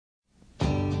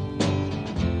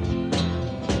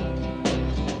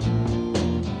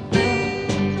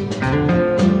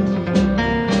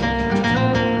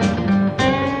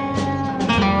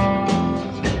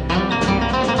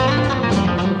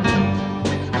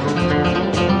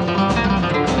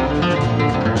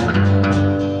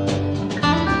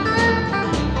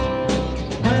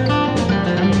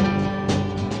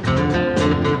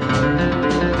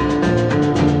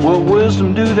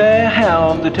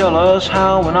they tell us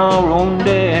how in our own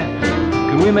day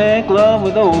can we make love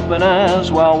with open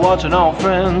eyes while watching our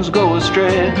friends go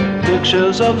astray.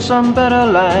 Pictures of some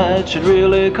better light should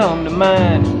really come to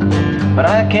mind, but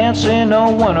I can't see no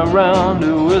one around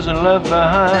who isn't left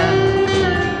behind.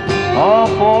 All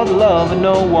for the love of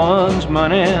no one's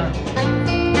money.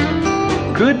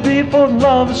 Could be for the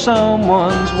love of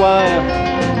someone's wife.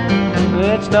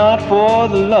 It's not for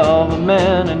the love of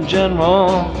man in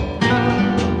general.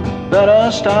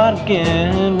 Better start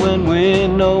again when we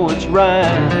know it's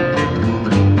right.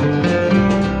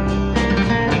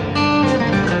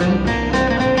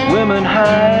 Women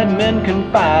hide, men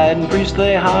confide, and priests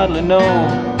they hardly know.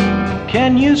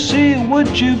 Can you see,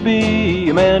 would you be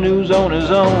a man who's on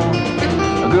his own?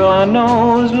 A girl I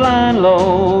know is lying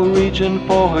low, reaching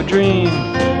for her dream.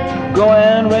 Go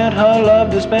and rent her love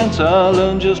dispenser,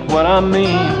 learn just what I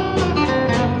mean.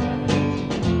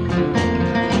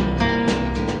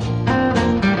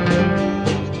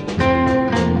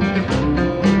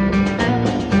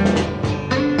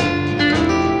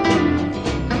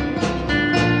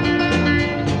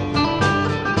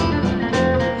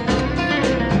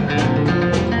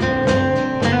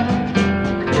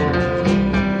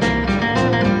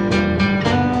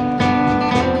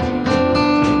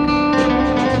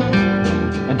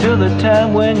 Till the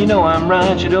time when you know I'm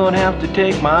right, you don't have to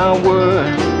take my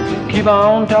word. Keep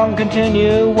on talking,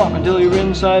 continue walking till you're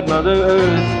inside Mother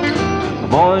Earth. A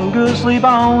boy and girl sleep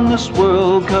on this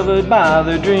world covered by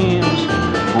their dreams.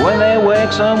 When they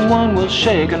wake, someone will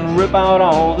shake and rip out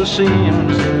all the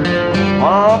seams.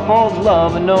 All for the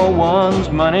love of no one's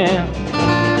money.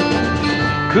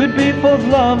 Could be for the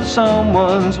love of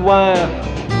someone's wife.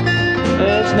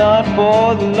 It's not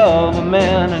for the love of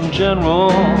man in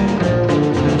general.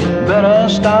 Better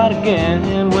start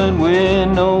again when we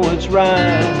know it's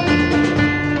right.